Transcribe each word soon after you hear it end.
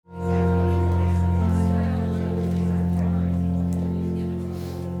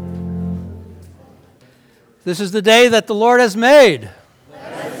This is the day that the Lord has made.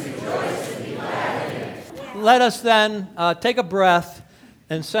 Let us rejoice and be glad in it. Let us then take a breath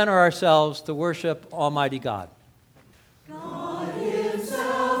and center ourselves to worship Almighty God. God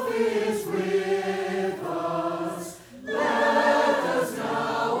Himself is with us. Let us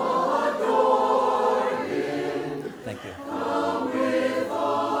now adore Him. Thank you. Come with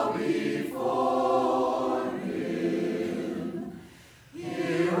awe before Him.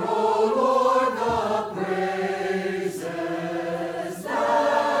 Hear, O Lord, the praises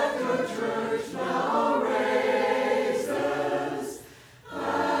that Your church now raises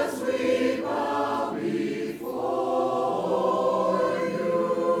as we bow before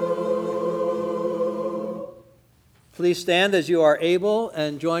You. Please stand as you are able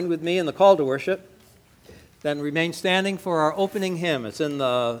and join with me in the call to worship. Then remain standing for our opening hymn. It's in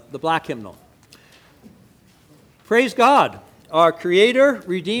the black hymnal. Praise God, our Creator,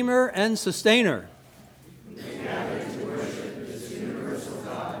 Redeemer, and Sustainer. We gather to worship this universal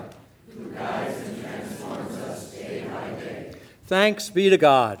God who guides and transforms us day by day. Thanks be to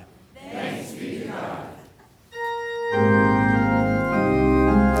God. Thanks be to God. By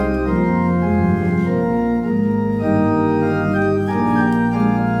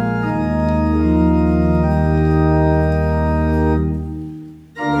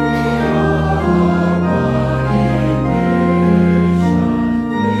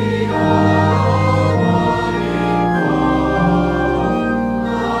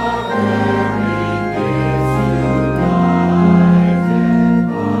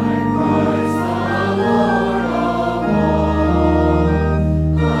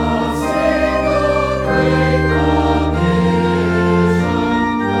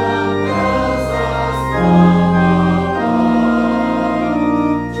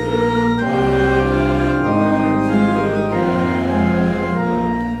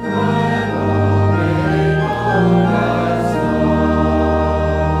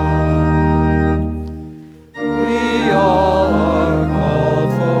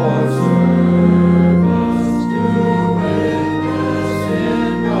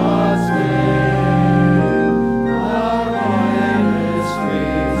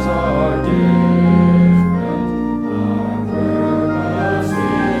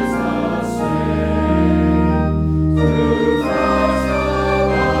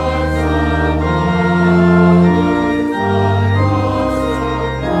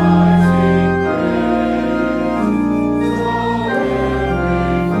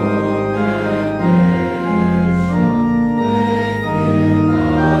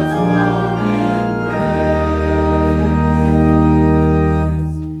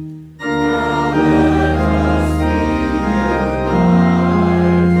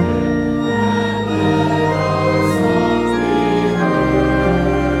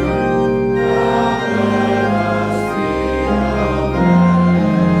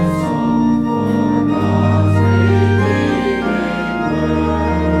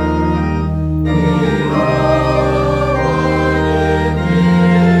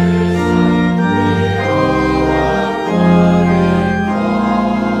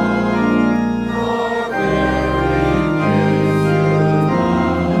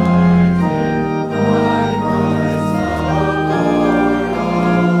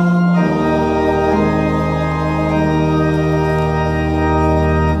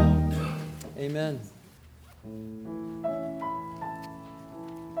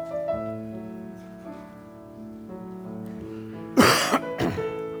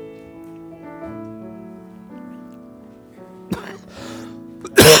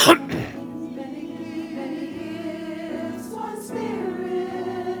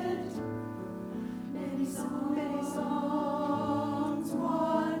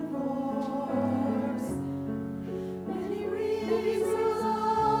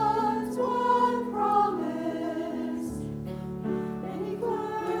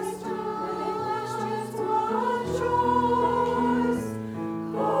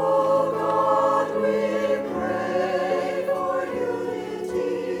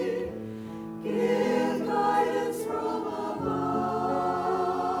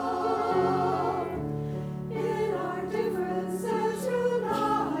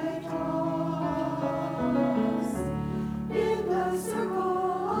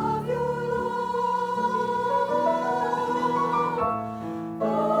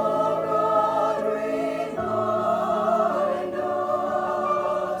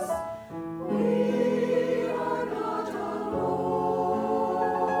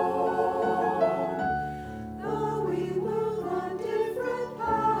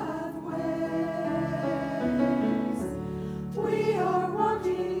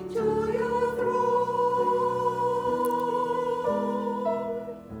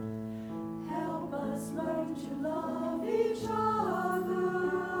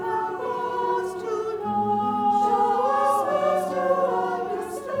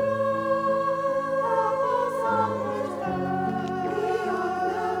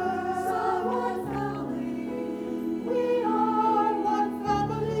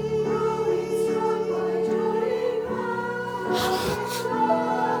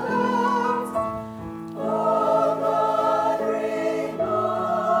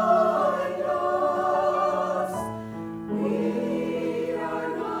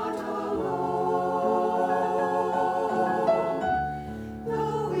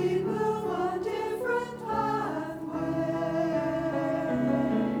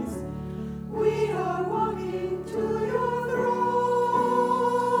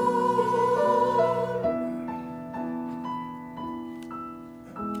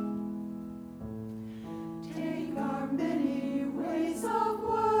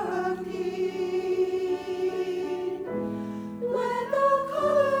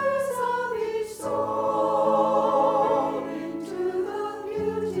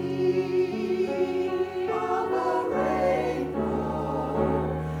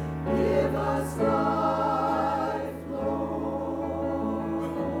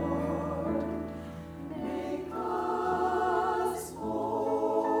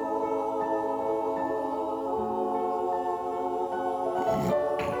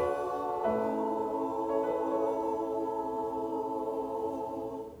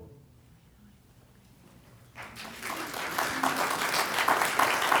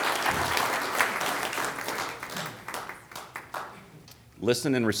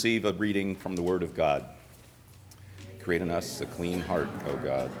Listen and receive a reading from the Word of God. Create in us a clean heart, O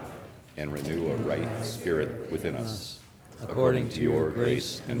God, and renew a right spirit within us, according to your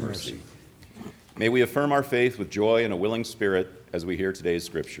grace and mercy. May we affirm our faith with joy and a willing spirit as we hear today's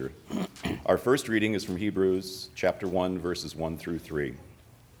scripture. Our first reading is from Hebrews chapter 1, verses 1 through 3.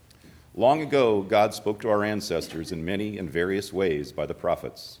 Long ago, God spoke to our ancestors in many and various ways by the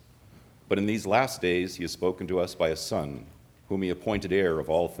prophets. But in these last days, he has spoken to us by a Son, whom he appointed heir of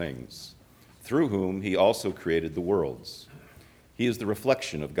all things, through whom he also created the worlds. He is the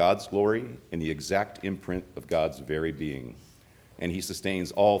reflection of God's glory and the exact imprint of God's very being, and he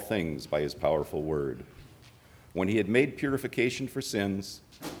sustains all things by his powerful word. When he had made purification for sins,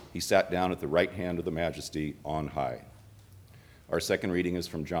 he sat down at the right hand of the Majesty on high. Our second reading is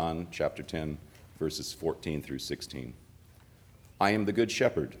from John chapter 10, verses 14 through 16. I am the good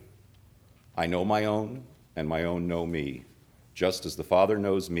shepherd. I know my own, and my own know me, just as the Father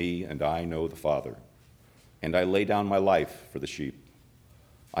knows me, and I know the Father. And I lay down my life for the sheep.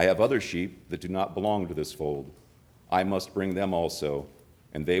 I have other sheep that do not belong to this fold. I must bring them also,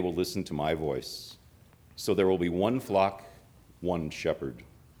 and they will listen to my voice. So there will be one flock, one shepherd.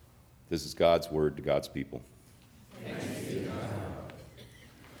 This is God's word to God's people.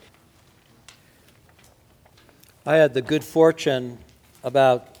 I had the good fortune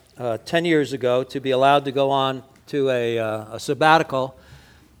about 10 years ago to be allowed to go on to a sabbatical,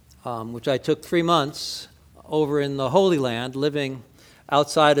 which I took 3 months over in the Holy Land, living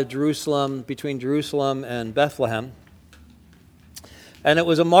outside of Jerusalem, between Jerusalem and Bethlehem. And it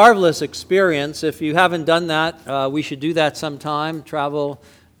was a marvelous experience. If you haven't done that, we should do that sometime, travel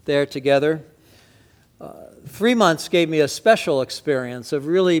there together. 3 months gave me a special experience of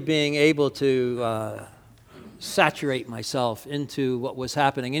really being able to saturate myself into what was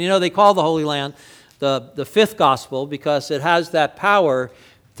happening. And you know, they call the Holy Land the fifth gospel because it has that power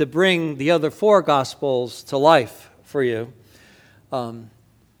to bring the other four gospels to life for you.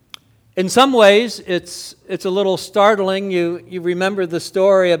 In some ways, it's a little startling. You remember the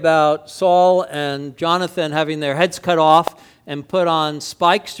story about Saul and Jonathan having their heads cut off and put on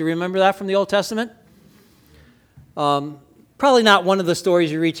spikes. Do you remember that from the Old Testament? Probably not one of the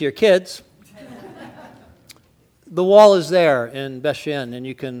stories you read to your kids. The wall is there in Bethshean, and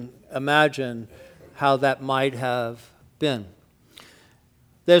you can imagine how that might have been.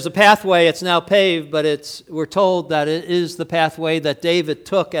 There's a pathway, it's now paved, but we're told that it is the pathway that David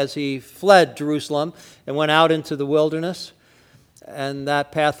took as he fled Jerusalem and went out into the wilderness. And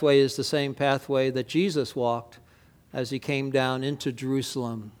that pathway is the same pathway that Jesus walked as he came down into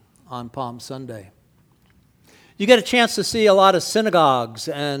Jerusalem on Palm Sunday. You get a chance to see a lot of synagogues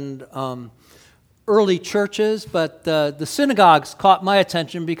and early churches, but the synagogues caught my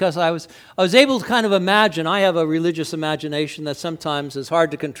attention because I was able to kind of imagine. I have a religious imagination that sometimes is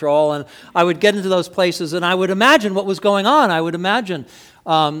hard to control, and I would get into those places and I would imagine what was going on. I would imagine,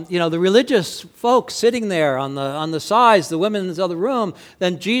 the religious folks sitting there on the sides, the women in the other room,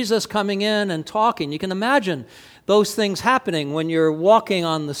 then Jesus coming in and talking. You can imagine those things happening when you're walking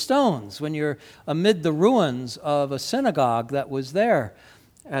on the stones, when you're amid the ruins of a synagogue that was there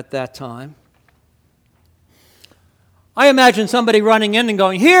at that time. I imagine somebody running in and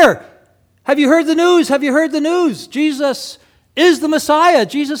going, "Here, have you heard the news? Have you heard the news? Jesus is the Messiah.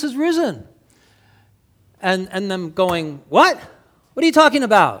 Jesus is risen." And them going, "What? What are you talking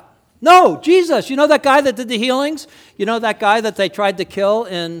about?" "No, Jesus. You know that guy that did the healings? You know that guy that they tried to kill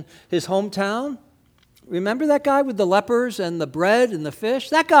in his hometown? Remember that guy with the lepers and the bread and the fish?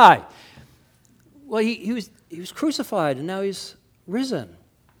 That guy. Well, he was crucified and now he's risen."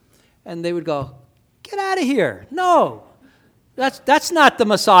 And they would go, "Get out of here. No, that's not the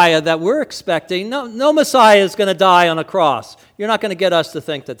Messiah that we're expecting. No Messiah is going to die on a cross. You're not going to get us to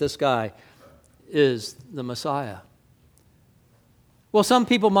think that this guy is the Messiah." Well, some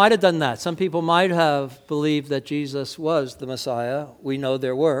people might have done that. Some people might have believed that Jesus was the Messiah. We know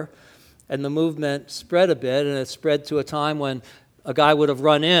there were. And the movement spread a bit, and it spread to a time when a guy would have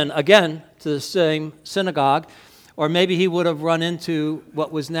run in, again, to the same synagogue, or maybe he would have run into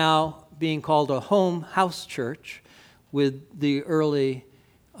what was now being called a house church with the early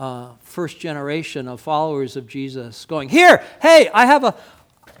first generation of followers of Jesus going, "Here, hey, I have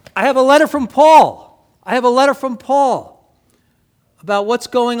a letter from Paul. I have a letter from Paul about what's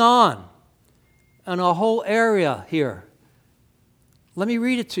going on in a whole area here. Let me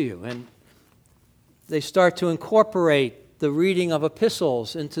read it to you." And they start to incorporate the reading of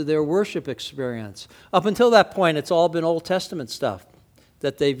epistles into their worship experience. Up until that point, it's all been Old Testament stuff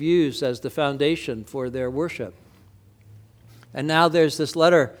that they've used as the foundation for their worship. And now there's this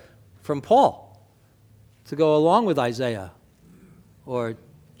letter from Paul to go along with Isaiah or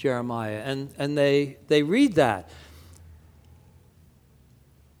Jeremiah, and they read that.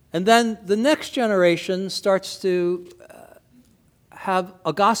 And then the next generation starts to have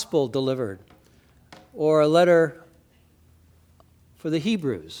a gospel delivered, or a letter for the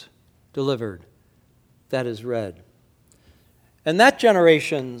Hebrews delivered that is read. And that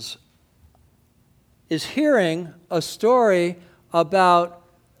generation's is hearing a story about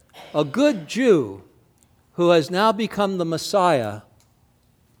a good Jew who has now become the Messiah.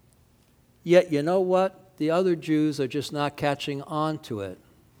 Yet, you know what? The other Jews are just not catching on to it.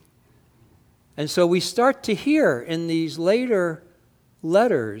 And so we start to hear in these later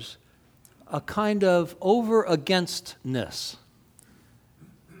letters a kind of over-againstness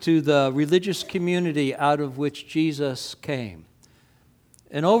to the religious community out of which Jesus came.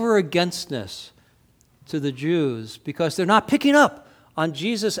 An over-againstness to the Jews because they're not picking up on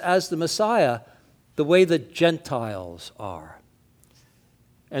Jesus as the Messiah the way the Gentiles are.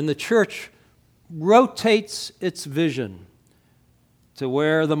 And the church rotates its vision to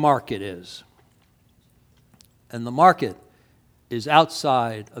where the market is. And the market is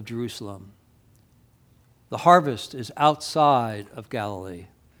outside of Jerusalem. The harvest is outside of Galilee.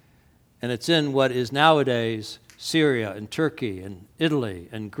 And it's in what is nowadays Syria and Turkey and Italy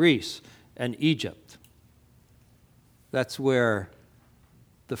and Greece and Egypt. That's where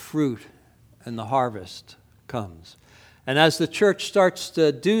the fruit and the harvest comes. And as the church starts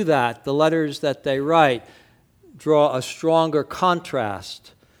to do that, the letters that they write draw a stronger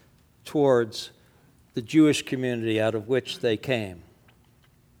contrast towards the Jewish community out of which they came.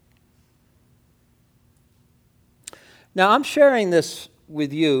 Now, I'm sharing this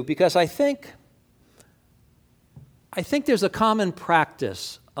with you because I think there's a common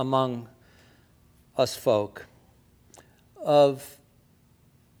practice among us folk of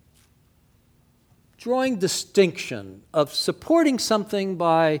drawing distinction, of supporting something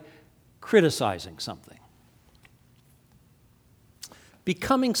by criticizing something,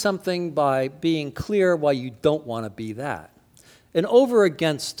 becoming something by being clear why you don't want to be that, an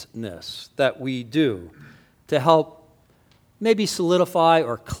over-againstness that we do to help maybe solidify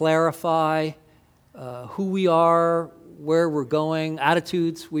or clarify who we are, where we're going,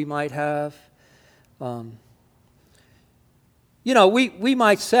 attitudes we might have. We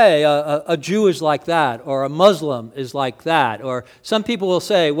might say a Jew is like that, or a Muslim is like that, or some people will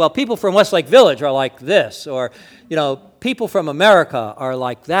say, well, people from Westlake Village are like this, or, people from America are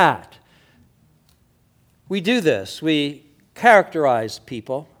like that. We do this. We characterize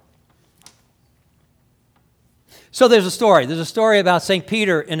people. So there's a story. There's a story about St.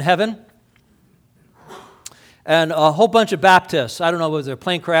 Peter in heaven, and a whole bunch of Baptists, I don't know whether they're a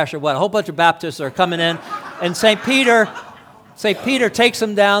plane crash or what, a whole bunch of Baptists are coming in, and St. Peter takes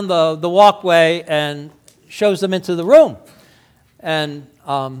them down the walkway and shows them into the room. And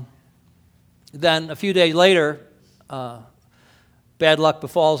then a few days later, bad luck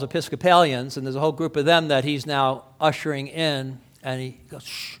befalls Episcopalians, and there's a whole group of them that he's now ushering in, and he goes,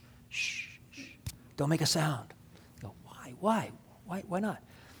 shh, shh, shh, don't make a sound. I go, why not?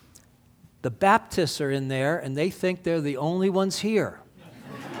 The Baptists are in there, and they think they're the only ones here.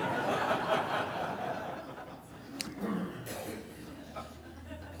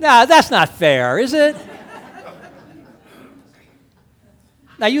 Now, that's not fair, is it?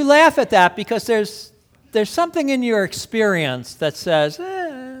 Now, you laugh at that because there's something in your experience that says,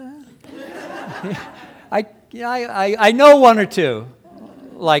 I know one or two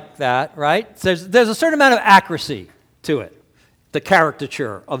like that, right? There's a certain amount of accuracy to it, the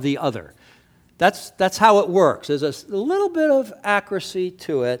caricature of the other. That's how it works. There's a little bit of accuracy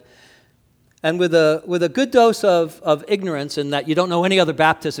to it. And with a good dose of ignorance in that you don't know any other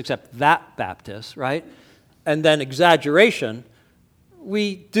Baptist except that Baptist, right? And then exaggeration,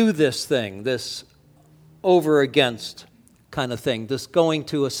 we do this thing, this over against kind of thing, this going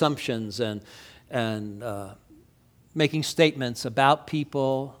to assumptions and making statements about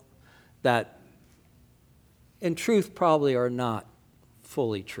people that in truth probably are not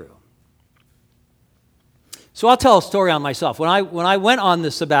fully true. So I'll tell a story on myself. When I went on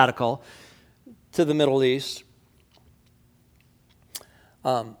this sabbatical to the Middle East,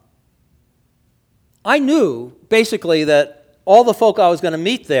 I knew basically that all the folk I was going to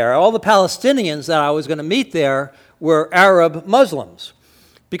meet there, all the Palestinians that I was going to meet there were Arab Muslims,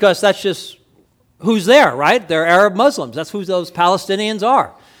 because that's just who's there, right? They're Arab Muslims. That's who those Palestinians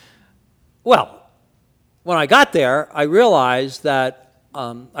are. Well, when I got there, I realized that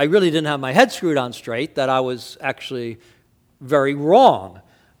I really didn't have my head screwed on straight, that I was actually very wrong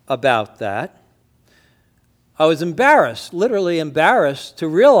about that. I was embarrassed, literally embarrassed, to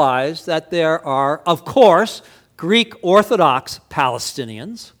realize that there are, of course, Greek Orthodox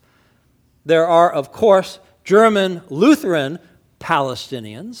Palestinians. There are, of course, German Lutheran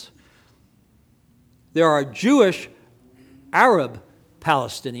Palestinians. There are Jewish Arab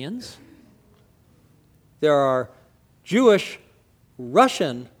Palestinians. There are Jewish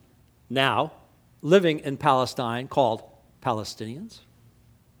Russian now living in Palestine called Palestinians.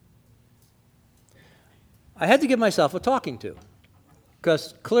 I had to give myself a talking to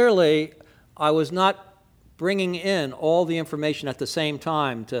because clearly I was not bringing in all the information at the same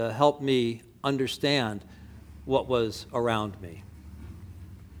time to help me understand what was around me.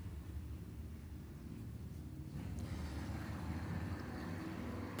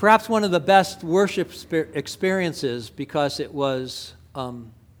 Perhaps one of the best worship experiences, because it was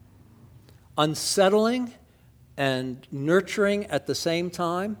unsettling and nurturing at the same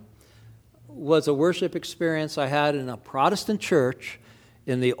time, was a worship experience I had in a Protestant church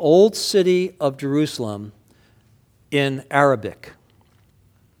in the old city of Jerusalem in Arabic.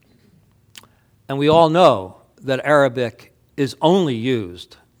 And we all know that Arabic is only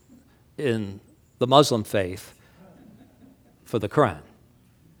used in the Muslim faith for the Quran.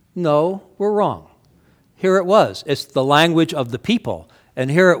 No, we're wrong. Here it was. It's the language of the people.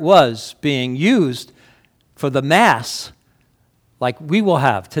 And here it was being used for the mass like we will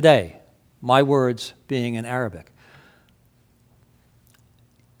have today, my words being in Arabic.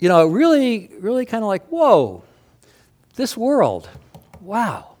 You know, really kind of like, whoa, this world,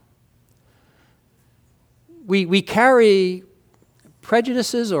 wow. We carry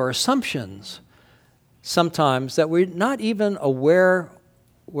prejudices or assumptions sometimes that we're not even aware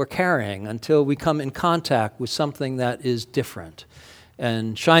we're carrying until we come in contact with something that is different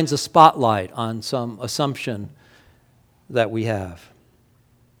and shines a spotlight on some assumption that we have.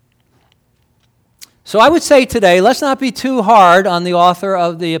 So I would say today, let's not be too hard on the author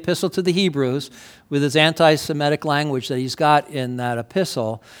of the Epistle to the Hebrews with his anti-Semitic language that he's got in that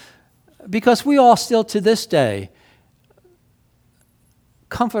epistle, because we all still to this day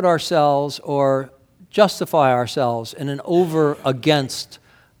comfort ourselves or justify ourselves in an over-against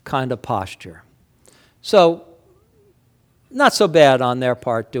kind of posture. So, not so bad on their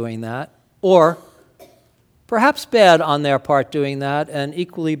part doing that, or perhaps bad on their part doing that, and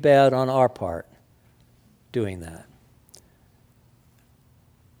equally bad on our part doing that.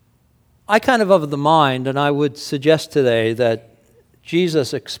 I kind of the mind, and I would suggest today that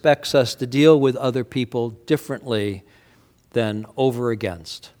Jesus expects us to deal with other people differently than over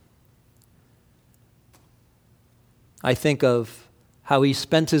against. I think of how he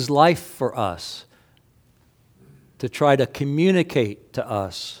spent his life for us to try to communicate to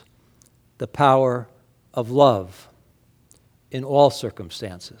us the power of love in all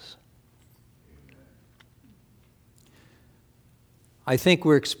circumstances. I think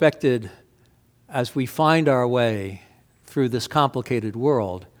we're expected, as we find our way through this complicated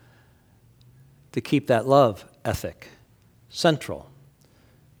world, to keep that love ethic central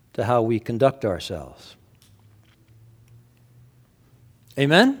to how we conduct ourselves.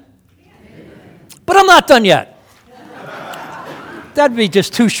 Amen? Amen. But I'm not done yet. That'd be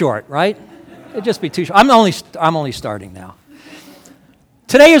just too short, right? It'd just be too short. I'm only starting now.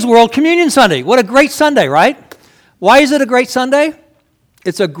 Today is World Communion Sunday. What a great Sunday, right? Why is it a great Sunday?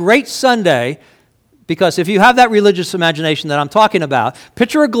 It's a great Sunday because if you have that religious imagination that I'm talking about,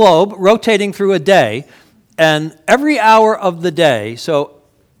 picture a globe rotating through a day, and every hour of the day, so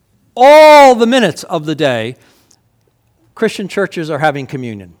all the minutes of the day, Christian churches are having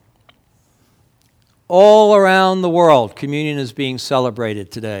communion. All around the world, communion is being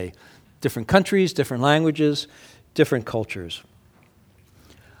celebrated today. Different countries, different languages, different cultures.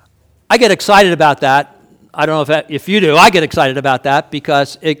 I get excited about that. I don't know if you do. I get excited about that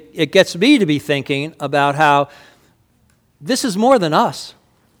because it gets me to be thinking about how this is more than us,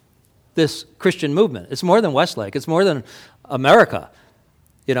 this Christian movement. It's more than Westlake. It's more than America,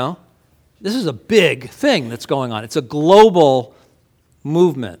 you know. This is a big thing that's going on. It's a global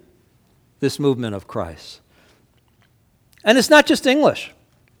movement, this movement of Christ. And it's not just English.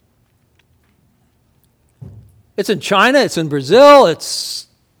 It's in China, it's in Brazil, it's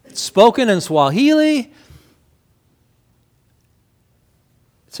spoken in Swahili.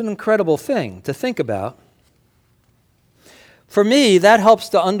 It's an incredible thing to think about. For me, that helps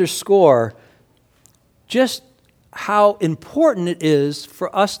to underscore just how important it is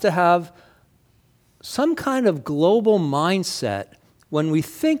for us to have some kind of global mindset when we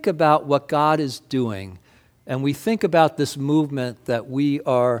think about what God is doing and we think about this movement that we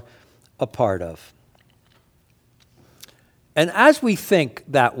are a part of. And as we think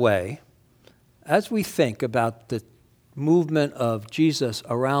that way, as we think about the movement of Jesus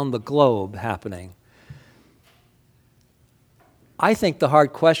around the globe happening, I think the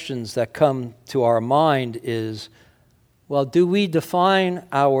hard questions that come to our mind is, well, do we define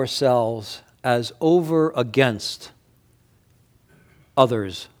ourselves as over against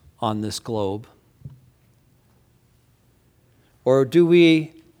others on this globe? Or do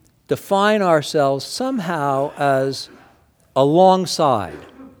we define ourselves somehow as alongside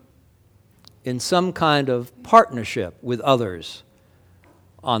in some kind of partnership with others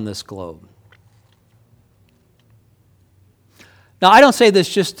on this globe? Now, I don't say this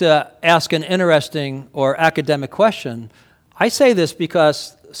just to ask an interesting or academic question. I say this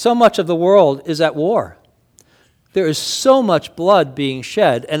because so much of the world is at war. There is so much blood being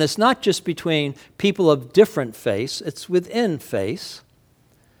shed, and it's not just between people of different faiths, it's within faiths.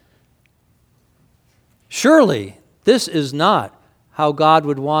 Surely, this is not how God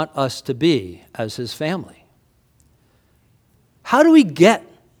would want us to be as His family. How do we get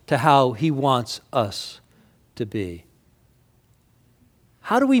to how He wants us to be?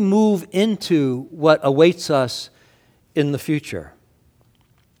 How do we move into what awaits us in the future?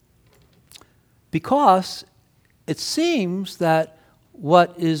 Because it seems that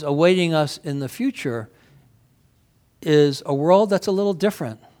what is awaiting us in the future is a world that's a little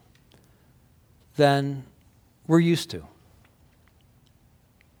different than we're used to.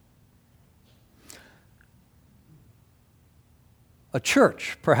 A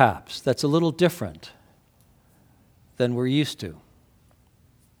church, perhaps, that's a little different than we're used to.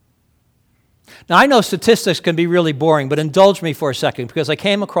 Now, I know statistics can be really boring, but indulge me for a second because I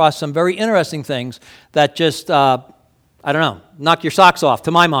came across some very interesting things that just, knock your socks off.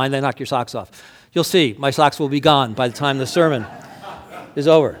 To my mind, they knock your socks off. You'll see, my socks will be gone by the time the sermon is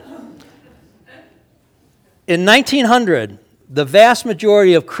over. In 1900, the vast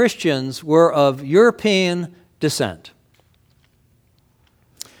majority of Christians were of European descent.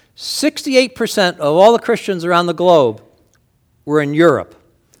 68% of all the Christians around the globe were in Europe.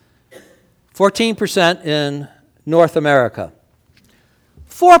 14% in North America.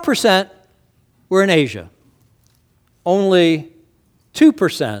 4% were in Asia. Only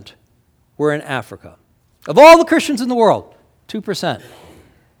 2% were in Africa. Of all the Christians in the world, 2%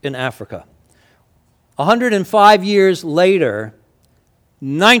 in Africa. 105 years later,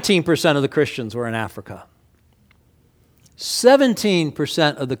 19% of the Christians were in Africa.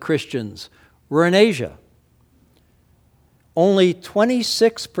 17% of the Christians were in Asia. Only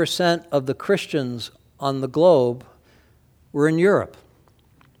 26% of the Christians on the globe were in Europe.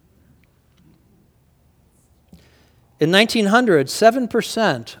 In 1900,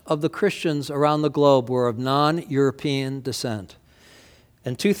 7% of the Christians around the globe were of non-European descent.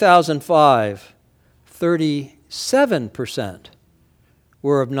 In 2005, 37%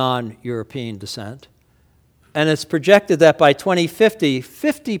 were of non-European descent. And it's projected that by 2050,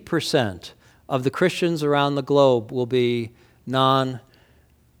 50% of the Christians around the globe will be non-European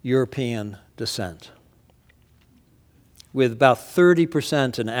descent, with about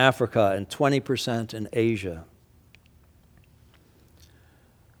 30% in Africa and 20% in Asia.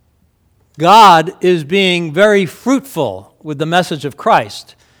 God is being very fruitful with the message of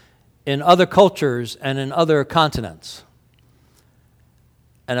Christ in other cultures and in other continents,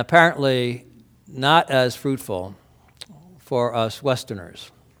 and apparently not as fruitful for us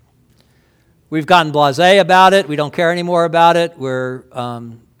Westerners. We've gotten blasé about it. We don't care anymore about it. We're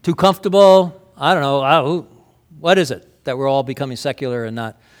too comfortable. I don't know. What is it that we're all becoming secular and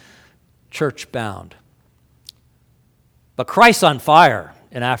not church-bound? But Christ's on fire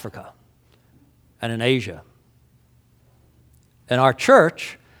in Africa and in Asia. And our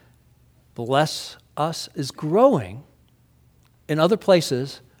church, bless us, is growing in other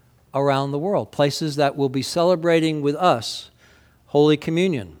places around the world, places that will be celebrating with us Holy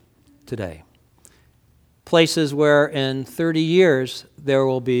Communion today. Places where in 30 years there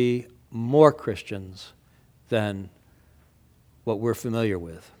will be more Christians than what we're familiar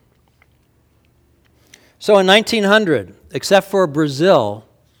with. So in 1900, except for Brazil,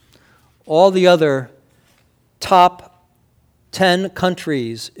 all the other top 10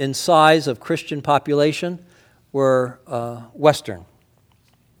 countries in size of Christian population were Western.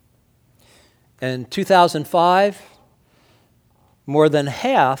 In 2005, more than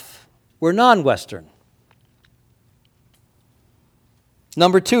half were non-Western.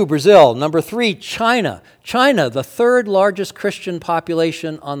 Number 2, Brazil. Number 3, China. China, the third largest Christian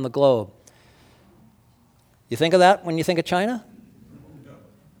population on the globe. You think of that when you think of China?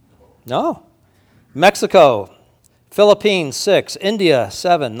 No. Mexico, Philippines, 6. India,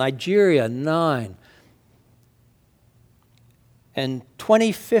 7. Nigeria, 9. In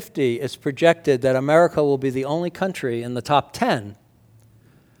 2050, it's projected that America will be the only country in the top 10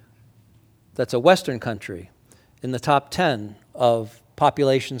 that's a Western country. in the top 10 of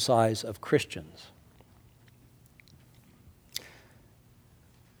population size of Christians.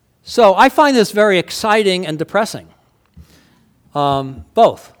 So I find this very exciting and depressing.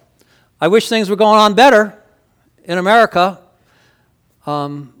 Both. I wish things were going on better in America.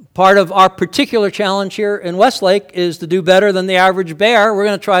 Part of our particular challenge here in Westlake is to do better than the average bear. We're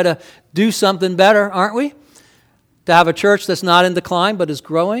going to try to do something better, aren't we? To have a church that's not in decline but is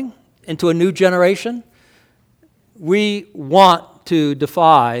growing into a new generation. We want to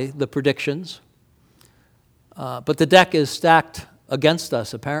defy the predictions, but the deck is stacked against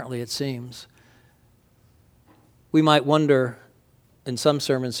us, apparently, it seems. We might wonder in some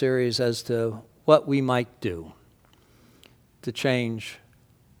sermon series as to what we might do to change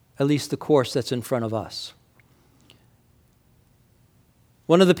at least the course that's in front of us.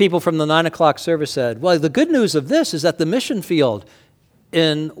 One of the people from the 9 o'clock service said, well, the good news of this is that the mission field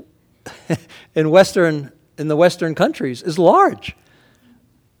in the Western countries is large.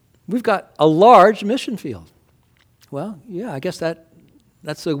 We've got a large mission field. Well, yeah, I guess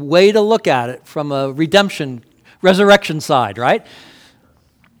that's a way to look at it from a resurrection side, right?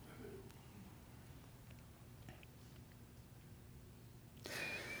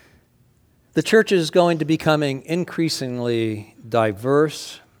 The church is going to be becoming increasingly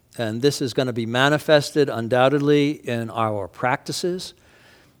diverse, and this is going to be manifested undoubtedly in our practices,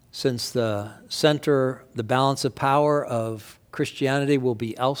 since the center, the balance of power of Christianity will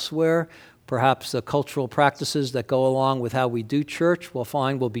be elsewhere. Perhaps the cultural practices that go along with how we do church we'll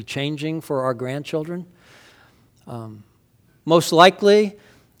find will be changing for our grandchildren. Most likely,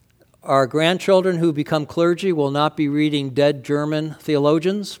 our grandchildren who become clergy will not be reading dead German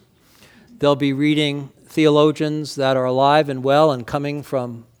theologians. They'll be reading theologians that are alive and well and coming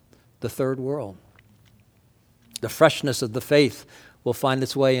from the third world. The freshness of the faith will find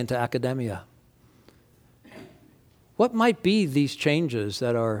its way into academia. What might be these changes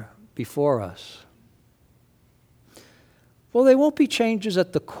that are before us? Well, they won't be changes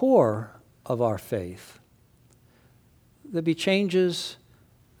at the core of our faith. There'll be changes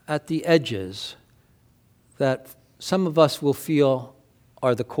at the edges that some of us will feel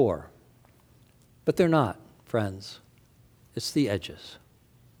are the core. But they're not, friends. It's the edges.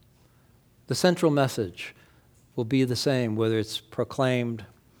 The central message will be the same, whether it's proclaimed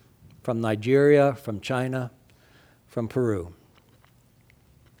from Nigeria, from China, from Peru.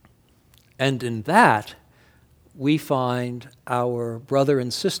 And in that, we find our brother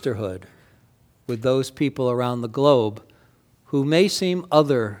and sisterhood with those people around the globe who may seem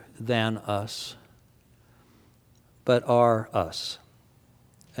other than us, but are us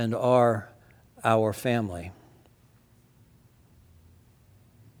and are our family.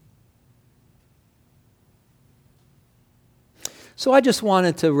 So I just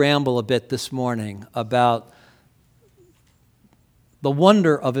wanted to ramble a bit this morning about the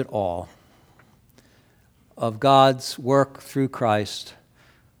wonder of it all, of God's work through Christ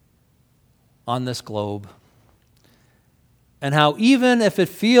on this globe, and how even if it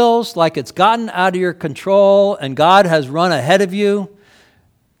feels like it's gotten out of your control and God has run ahead of you,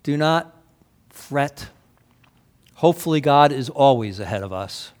 do not fret. Hopefully God is always ahead of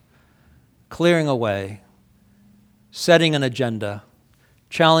us, clearing a way, setting an agenda,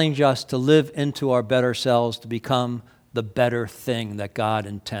 challenge us to live into our better selves, to become the better thing that God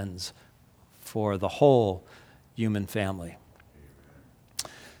intends for the whole human family.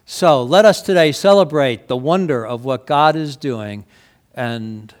 So let us today celebrate the wonder of what God is doing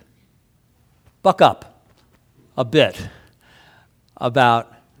and buck up a bit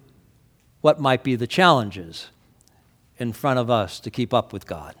about what might be the challenges in front of us to keep up with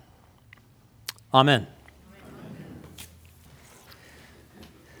God. Amen.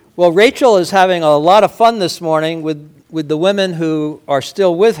 Well, Rachel is having a lot of fun this morning with the women who are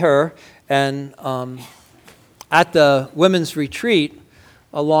still with her, and at the women's retreat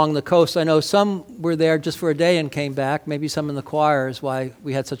along the coast. I know some were there just for a day and came back. Maybe some in the choir is why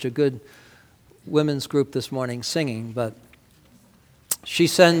we had such a good women's group this morning singing. But she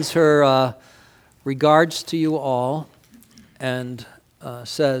sends her regards to you all and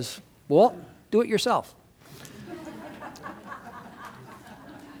says, well, do it yourself.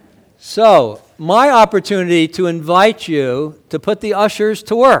 So, my opportunity to invite you to put the ushers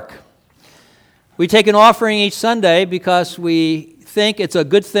to work. We take an offering each Sunday because we think it's a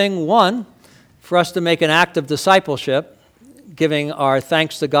good thing, one, for us to make an act of discipleship, giving our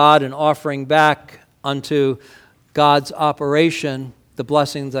thanks to God and offering back unto God's operation the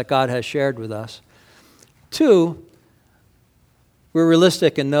blessings that God has shared with us. Two, we're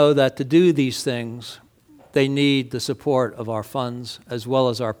realistic and know that to do these things, they need the support of our funds as well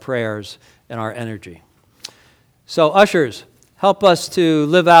as our prayers and our energy. So, ushers, help us to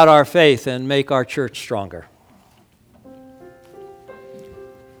live out our faith and make our church stronger.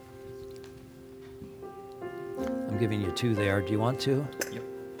 I'm giving you 2 there. Do you want to? Yep.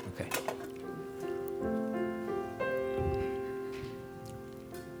 Okay.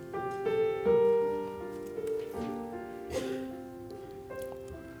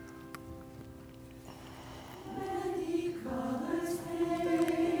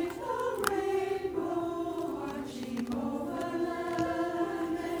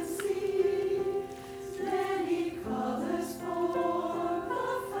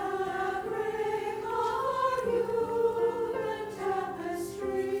 Tapestry.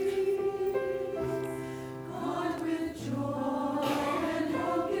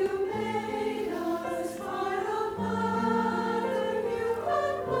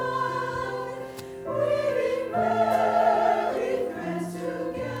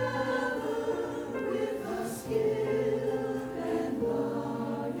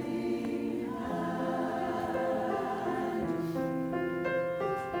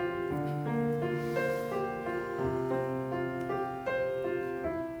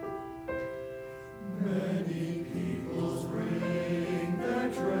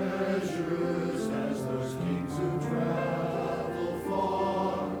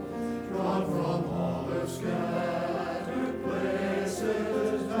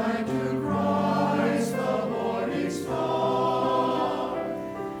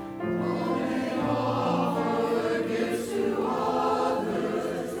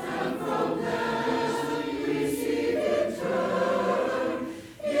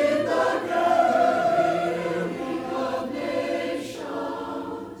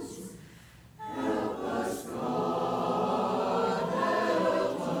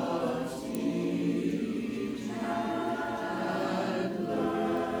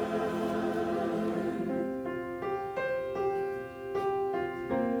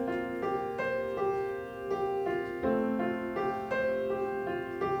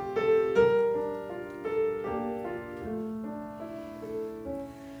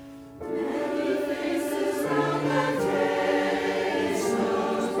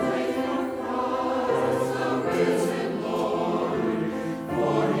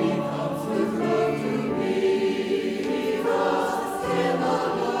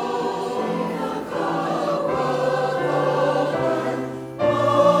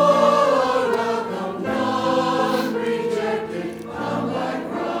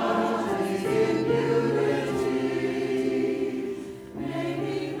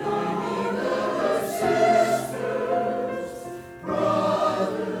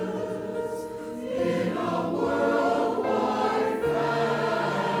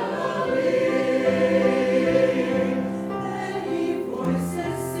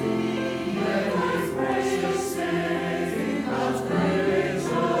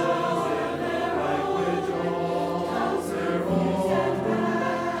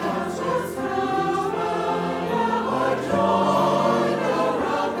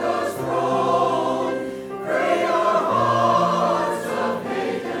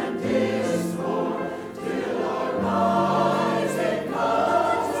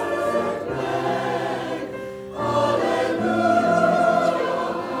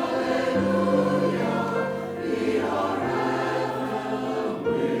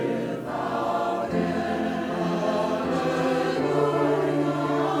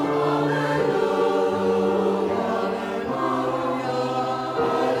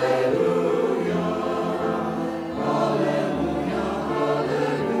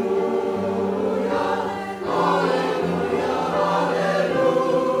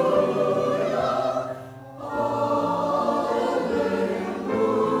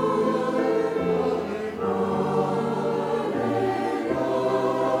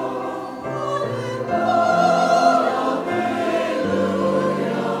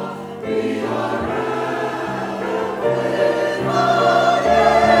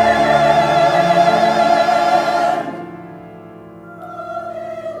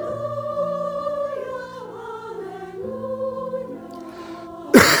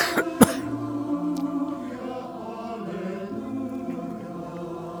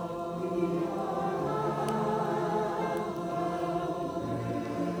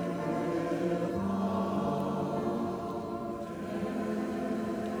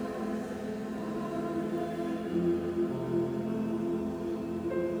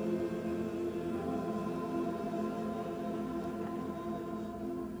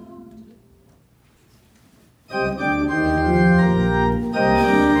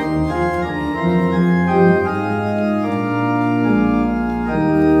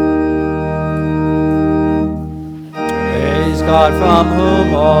 God, from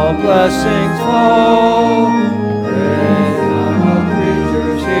whom all blessings flow. Praise all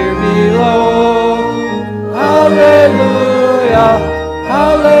creatures here below. Hallelujah,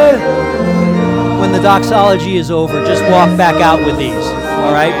 hallelujah. When the doxology is over, just walk back out with these,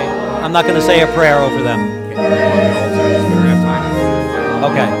 all right? I'm not going to say a prayer over them.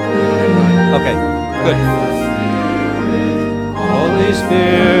 Okay. Okay, good. Holy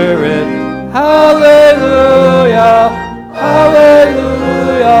Spirit, hallelujah,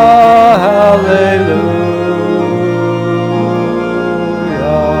 hallelujah, hallelujah.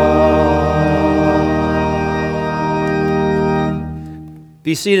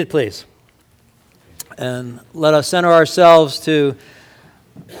 Be seated, please. And let us center ourselves to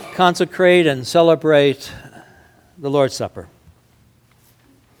consecrate and celebrate the Lord's Supper.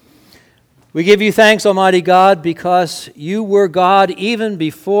 We give you thanks, Almighty God, because you were God even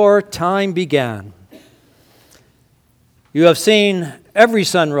before time began. You have seen every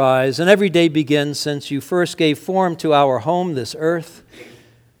sunrise and every day begin since you first gave form to our home, this earth.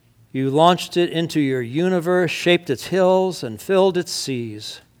 You launched it into your universe, shaped its hills, and filled its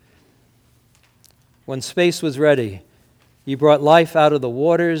seas. When space was ready, you brought life out of the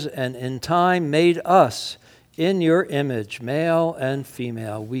waters and in time made us in your image, male and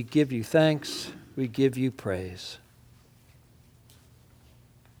female. We give you thanks. We give you praise.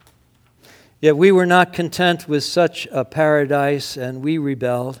 Yet we were not content with such a paradise, and we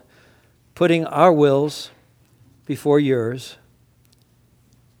rebelled, putting our wills before yours.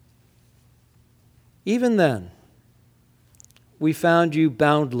 Even then, we found you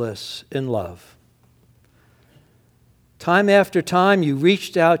boundless in love. Time after time, you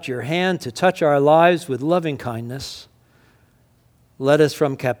reached out your hand to touch our lives with loving kindness, led us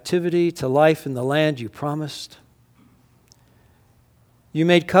from captivity to life in the land you promised. You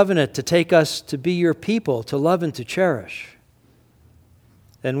made covenant to take us to be your people, to love and to cherish.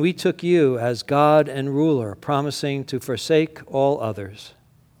 And we took you as God and ruler, promising to forsake all others.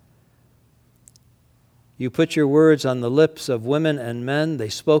 You put your words on the lips of women and men. They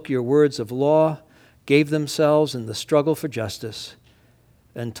spoke your words of law, gave themselves in the struggle for justice,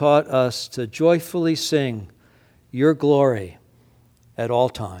 and taught us to joyfully sing your glory at all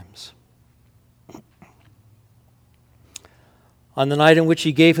times. On the night in which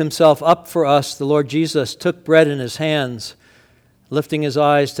he gave himself up for us, the Lord Jesus took bread in his hands, lifting his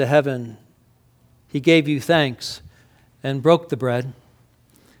eyes to heaven. He gave you thanks and broke the bread.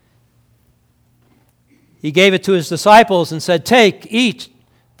 He gave it to his disciples and said, "Take, eat.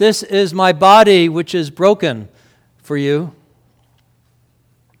 This is my body, which is broken for you."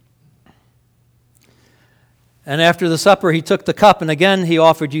 And after the supper, he took the cup, and again he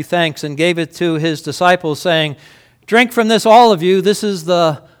offered you thanks and gave it to his disciples, saying, "Drink from this, all of you. This is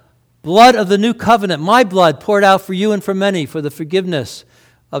the blood of the new covenant, my blood poured out for you and for many for the forgiveness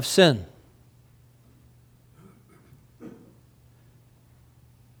of sin."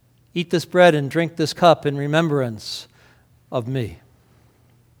 Eat this bread and drink this cup in remembrance of me.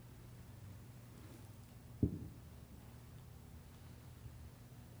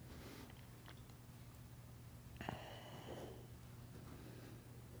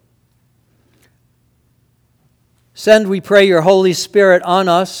 Send, we pray, your Holy Spirit on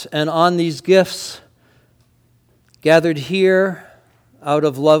us and on these gifts gathered here out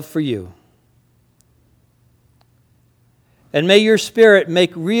of love for you. And may your Spirit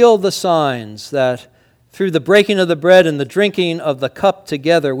make real the signs that through the breaking of the bread and the drinking of the cup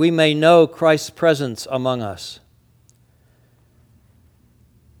together, we may know Christ's presence among us.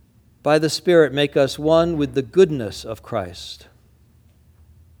 By the Spirit, make us one with the goodness of Christ,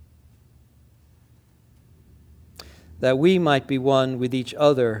 that we might be one with each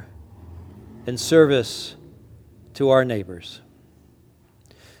other in service to our neighbors.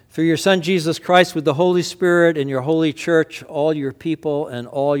 Through your Son, Jesus Christ, with the Holy Spirit and your holy church, all your people and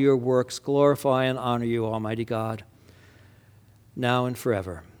all your works, glorify and honor you, Almighty God, now and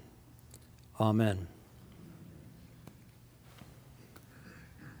forever. Amen.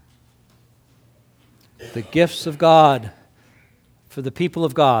 The gifts of God for the people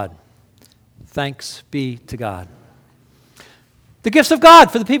of God. Thanks be to God. The gifts of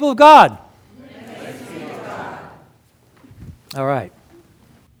God for the people of God. All right.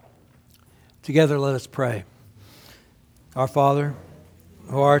 Together let us pray. Our Father,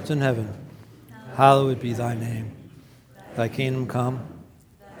 who art in heaven, hallowed be thy name. Thy kingdom come,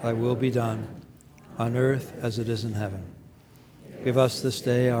 thy will be done, on earth as it is in heaven. Give us this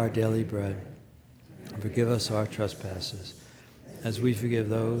day our daily bread, and forgive us our trespasses, as we forgive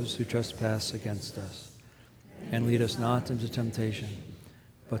those who trespass against us. And lead us not into temptation,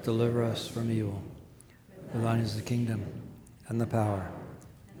 but deliver us from evil. For thine is the kingdom, and the power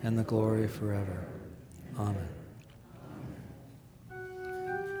and the glory forever. Amen.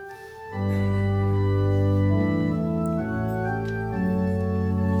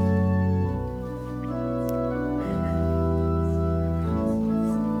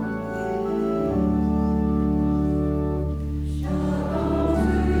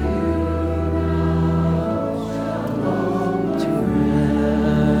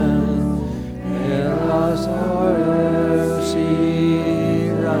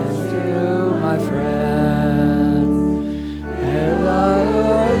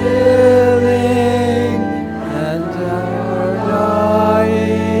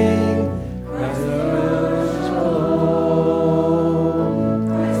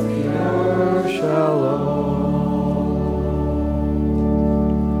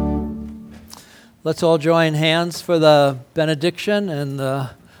 Let's all join hands for the benediction and the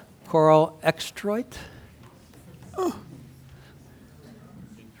choral extroit. Oh.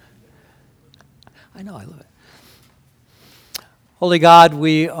 I know, I love it. Holy God,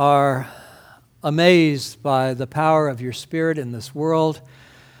 we are amazed by the power of your Spirit in this world.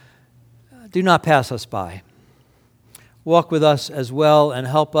 Do not pass us by. Walk with us as well and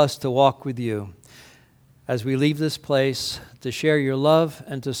help us to walk with you as we leave this place to share your love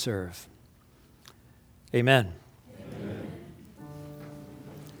and to serve. Amen.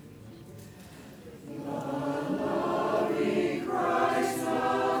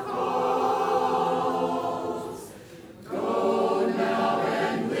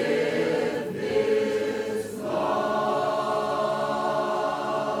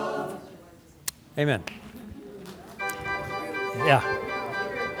 Amen. Yeah.